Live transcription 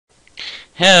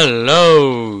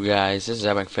Hello guys, this is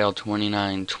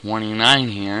EpicFail2929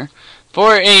 here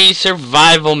for a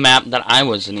survival map that I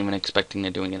wasn't even expecting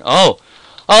to doing it. Oh,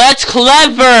 that's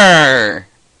clever!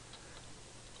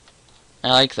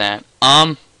 I like that.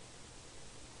 Actually,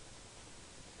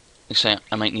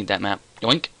 I might need that map.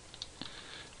 Yoink.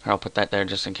 Or I'll put that there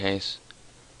just in case.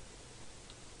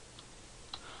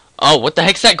 Oh, what the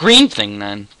heck's that green thing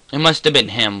then? It must have been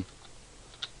him.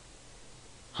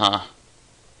 Huh.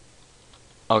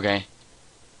 Okay.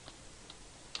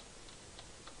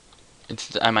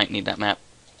 I might need that map.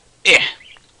 Yeah.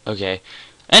 Okay.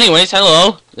 Anyways,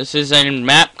 hello. This is a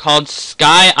map called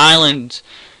Sky Island,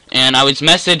 and I was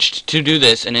messaged to do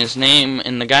this, and his name,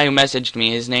 and the guy who messaged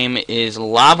me, his name is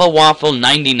Lava Waffle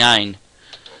 99.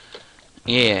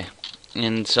 Yeah.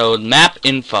 And so, map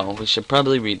info. We should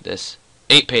probably read this.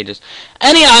 8 pages.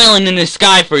 Any island in the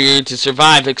sky for you to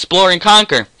survive, explore, and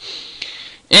conquer.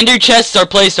 Ender chests are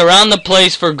placed around the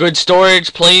place for good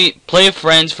storage. Play with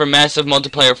friends for massive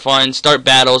multiplayer fun. Start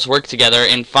battles, work together,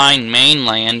 and find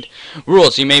mainland.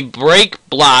 Rules: you may break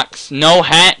blocks. No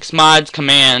hacks, mods,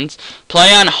 commands.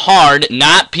 Play on hard,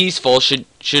 not peaceful. Should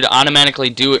automatically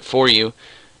do it for you.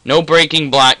 No breaking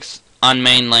blocks on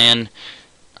mainland.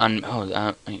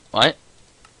 Wait, what?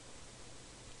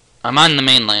 I'm on the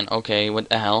mainland. Okay, what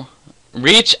the hell?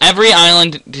 Reach every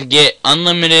island to get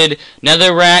unlimited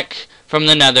netherrack from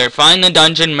the nether. Find the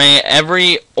dungeon. Mine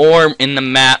every ore in the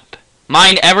map.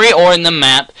 Connect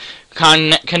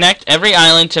every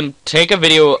island to take a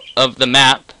video of the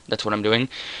map. That's what I'm doing.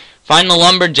 Find the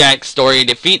lumberjack story.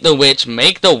 Defeat the witch.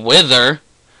 Make the wither.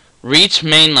 Reach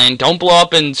mainland. Don't blow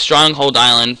up in Stronghold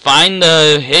Island. Find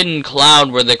the hidden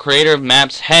cloud where the creator of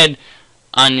maps head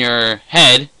on your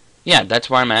head. Yeah, that's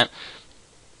where I'm at.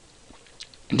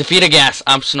 Defeat a gas.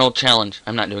 Optional challenge.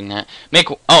 I'm not doing that.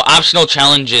 Optional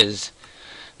challenges.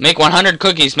 Make 100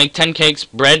 cookies. Make 10 cakes.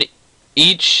 Bread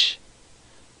each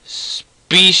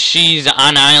species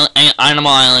on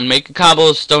Animal Island. Make a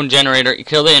cobblestone generator.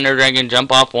 Kill the Ender Dragon.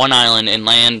 Jump off one island and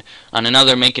land on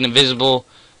another. Make an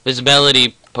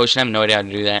visibility potion. I have no idea how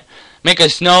to do that. Make a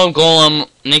snow golem.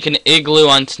 Make an igloo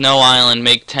on Snow Island.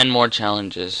 Make 10 more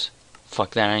challenges.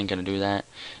 Fuck that, I ain't gonna do that.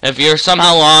 If you're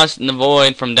somehow lost in the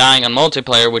void from dying on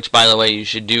multiplayer, which by the way you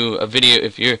should do a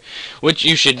video which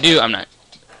you should do,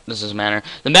 this doesn't matter.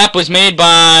 The map was made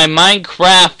by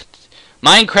Minecraft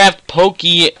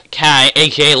Pokey Kai,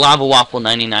 aka Lava Waffle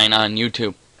 99 on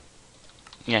YouTube.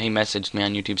 Yeah, he messaged me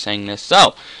on YouTube saying this.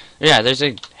 So, yeah, there's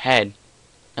a head.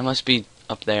 It must be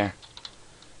up there.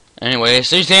 Anyways,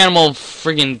 there's the animal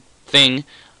friggin' thing.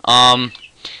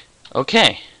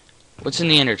 Okay. What's in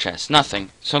the ender chest? Nothing.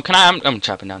 So I'm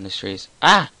chopping down these trees.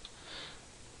 Ah!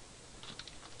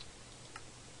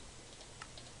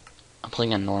 I'm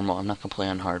playing on normal. I'm not gonna play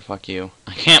on hard. Fuck you.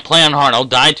 I can't play on hard. I'll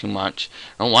die too much.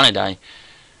 I don't want to die.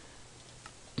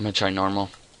 I'm gonna try normal.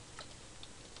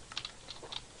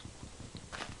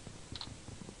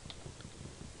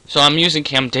 So I'm using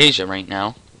Camtasia right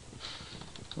now.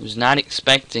 I was not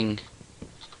expecting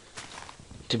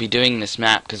to be doing this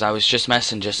map because I was just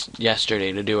messing just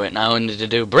yesterday to do it, and I wanted to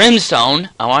do Brimstone.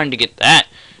 I wanted to get that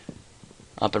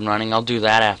up and running. I'll do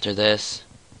that after this,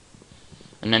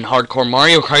 and then Hardcore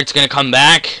Mario Kart's gonna come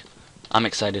back. I'm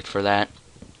excited for that.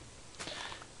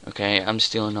 Okay, I'm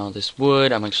stealing all this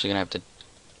wood. I'm actually gonna have to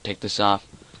take this off.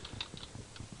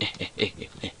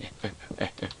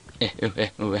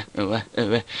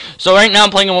 So right now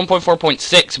I'm playing at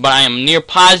 1.4.6, but I am near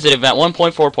positive at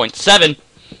 1.4.7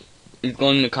 is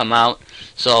going to come out.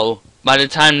 So by the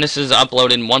time this is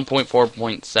uploaded,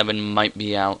 1.4.7 might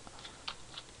be out.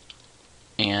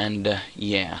 And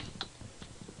yeah.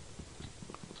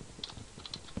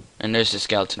 And there's the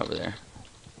skeleton over there.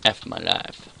 F my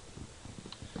life.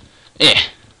 Yeah.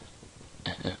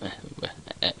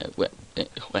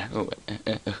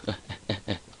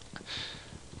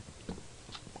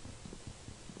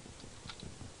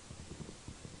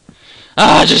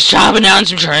 Just chopping down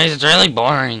some trees. It's really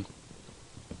boring.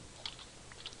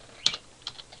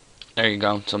 There you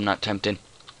go, so I'm not tempted.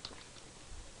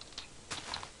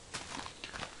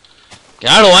 Get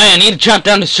out of the way, I need to chop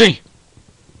down this tree.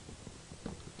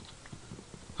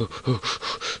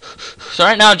 So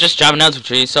right now, just chopping down some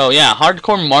trees. So yeah,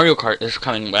 Hardcore Mario Kart is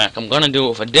coming back. I'm gonna do it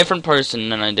with a different person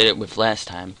than I did it with last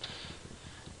time.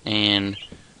 And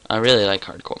I really like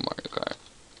Hardcore Mario Kart.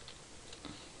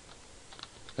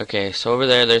 Okay, so over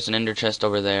there, there's an ender chest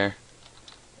over there.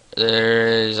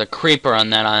 There's a creeper on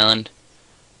that island.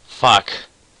 Fuck.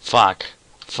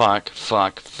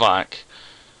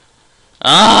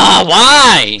 Ah,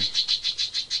 why?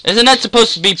 Isn't that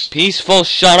supposed to be peaceful?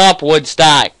 Shut up,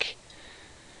 Woodstock.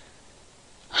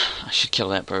 I should kill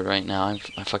that bird right now.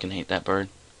 I fucking hate that bird.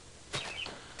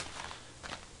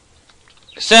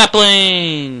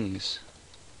 Saplings!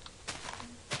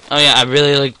 Oh yeah, I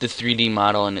really like the 3D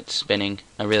model and it's spinning.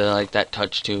 I really like that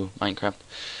touch too, Minecraft.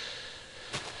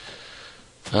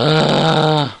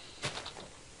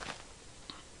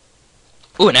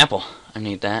 Ooh, an apple. I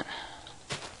need that.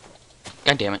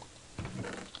 God damn it.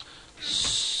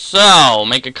 So,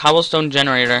 make a cobblestone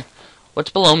generator.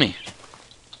 What's below me?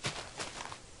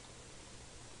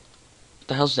 What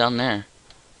the hell's down there?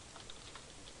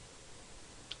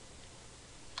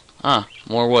 Ah,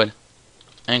 more wood.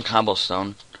 And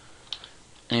cobblestone.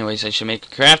 Anyways, I should make a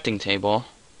crafting table.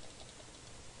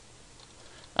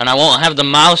 And I won't have the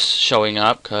mouse showing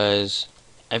up, because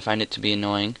I find it to be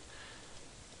annoying.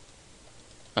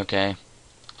 Okay.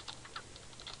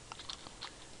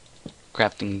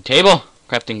 Crafting table.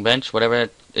 Crafting bench. Whatever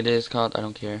it is called. I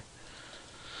don't care.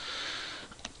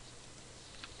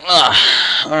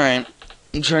 Alright.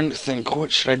 I'm trying to think.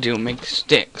 What should I do? Make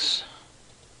sticks.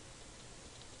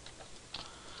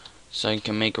 So I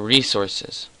can make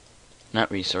resources. Not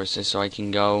resources. So I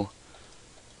can go...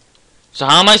 So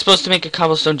how am I supposed to make a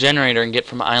cobblestone generator and get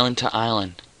from island to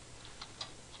island?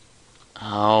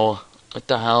 Oh. What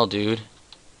the hell, dude?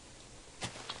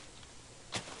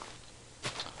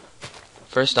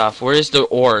 First off, where's the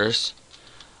ores?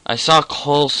 I saw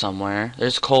coal somewhere.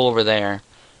 There's coal over there.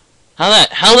 How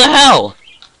the hell?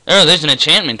 Oh, there's an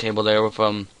enchantment table there with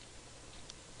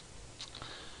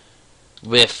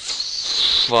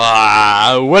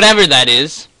whatever that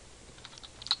is.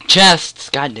 Chests.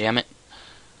 God damn it.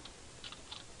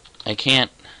 I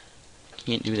can't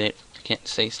do that. I can't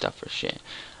say stuff for shit.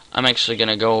 I'm actually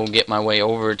gonna go get my way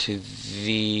over to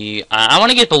the... I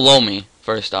want to get below me,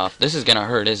 first off. This is gonna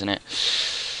hurt, isn't it?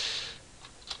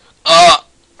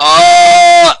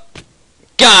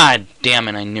 God damn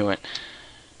it, I knew it.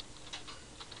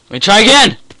 Let me try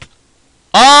again!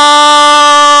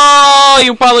 Oh!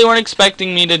 You probably weren't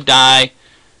expecting me to die.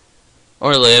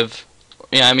 Or live.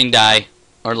 Yeah, I mean die.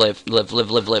 Or live.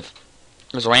 Live.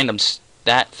 There's a random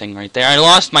stat thing right there. I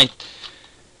lost my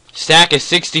stack of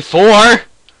 64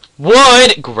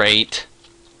 wood! Great.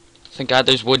 Thank God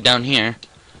there's wood down here.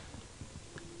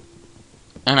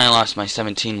 And I lost my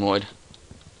 17 wood.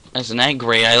 Isn't that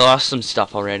great? I lost some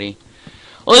stuff already.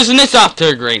 Well, isn't this off to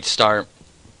a great start?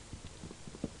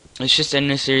 Let's just end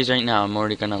this series right now. I'm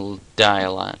already gonna die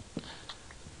a lot.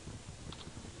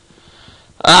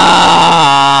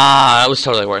 That was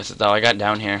totally worth it, though. I got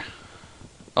down here.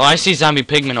 Oh, I see zombie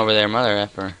pigmen over there. Mother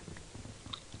effer.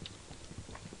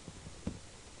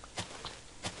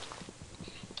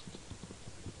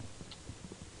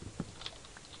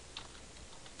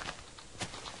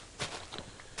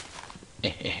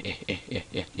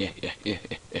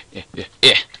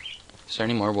 Yeah. Is there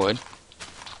any more wood?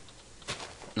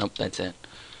 Nope, that's it.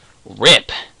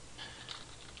 RIP!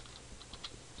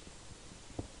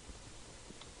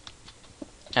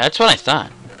 Yeah, that's what I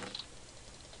thought.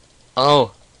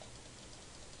 Oh.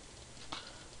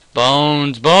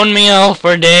 Bones. Bone meal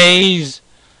for days!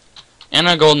 And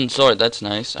a golden sword. That's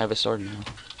nice. I have a sword now.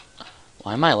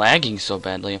 Why am I lagging so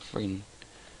badly? I'm freaking...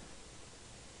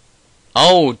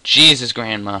 Oh, Jesus,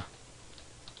 Grandma.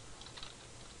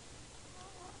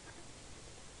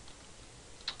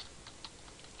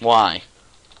 Why?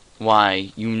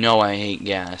 Why? You know I hate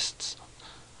ghasts.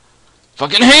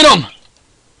 Fucking hate them!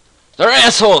 They're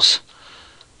assholes!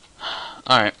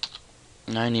 Alright.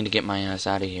 Now I need to get my ass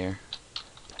out of here.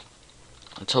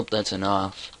 Let's hope that's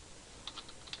enough.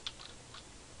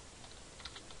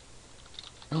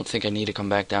 I don't think I need to come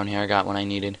back down here. I got what I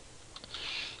needed.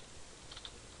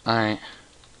 Alright.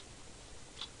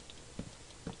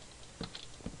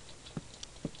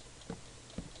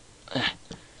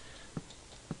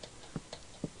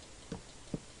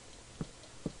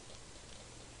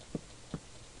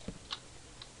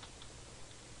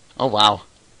 Oh wow.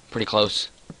 Pretty close.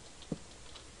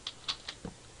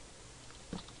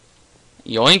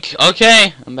 Yoink!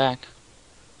 Okay! I'm back.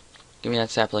 Give me that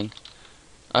sapling.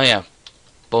 Oh yeah.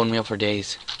 Bone meal for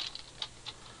days.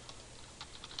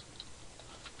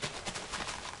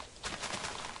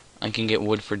 I can get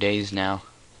wood for days now.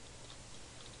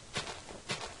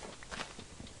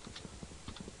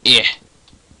 Yeah.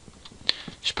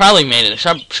 Should probably made it.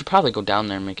 Should probably go down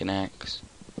there and make an axe.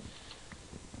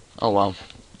 Oh well.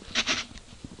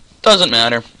 Doesn't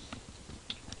matter.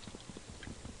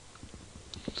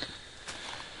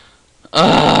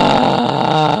 Ah!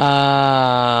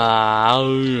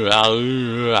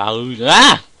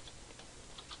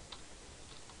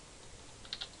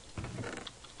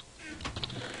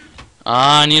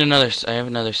 I need another. I have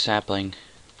another sapling.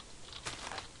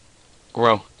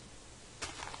 Grow.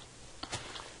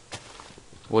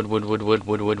 Wood.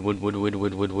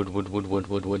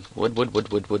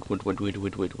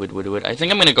 I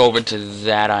think I'm gonna go over to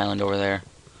that island over there.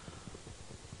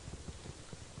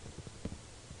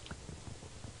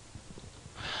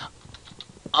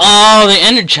 Oh, the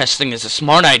ender chest thing is a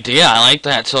smart idea. I like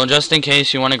that. So just in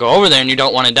case you want to go over there and you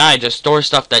don't want to die, just store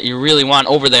stuff that you really want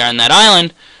over there on that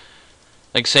island.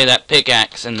 Like, say, that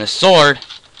pickaxe and the sword.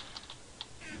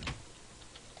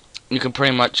 You can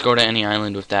pretty much go to any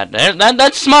island with that.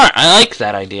 That's smart. I like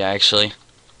that idea, actually.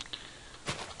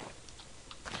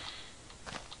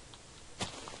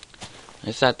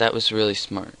 I thought that was really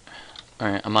smart.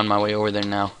 Alright, I'm on my way over there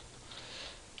now.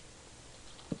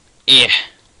 Yeah.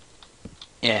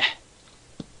 Yeah.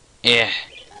 Yeah.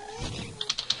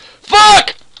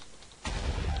 Fuck!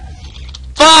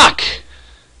 Fuck!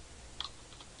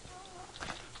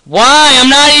 Why? I'm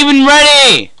not even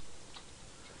ready!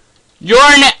 You're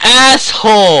an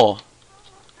asshole!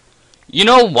 You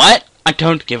know what? I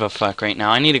don't give a fuck right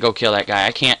now. I need to go kill that guy.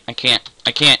 I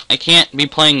can't be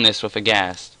playing this with a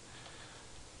ghast.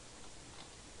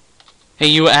 Hey,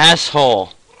 you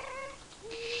asshole.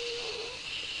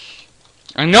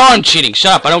 I know I'm cheating.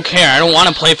 Shut up. I don't care. I don't want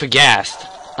to play for ghast.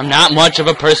 I'm not much of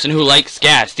a person who likes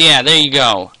ghast. Yeah, there you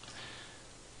go.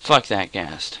 Fuck that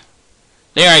ghast.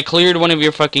 There, I cleared one of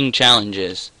your fucking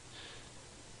challenges.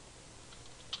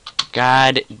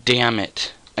 God damn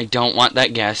it. I don't want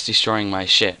that ghast destroying my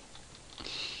shit.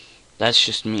 That's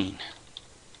just mean.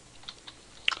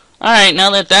 Alright, now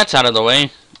that that's out of the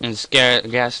way, and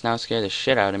ghast now scare the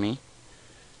shit out of me.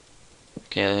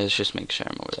 Okay, let's just make sure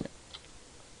I'm over there.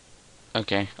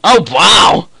 Okay. Oh,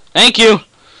 wow! Thank you!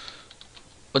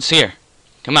 What's here?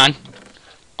 Come on.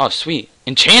 Oh, sweet.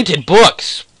 Enchanted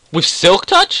books! With silk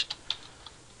touch?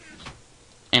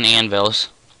 And anvils.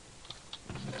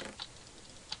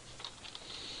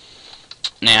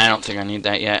 Nah, I don't think I need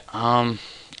that yet. I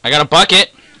got a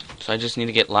bucket, so I just need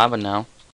to get lava now.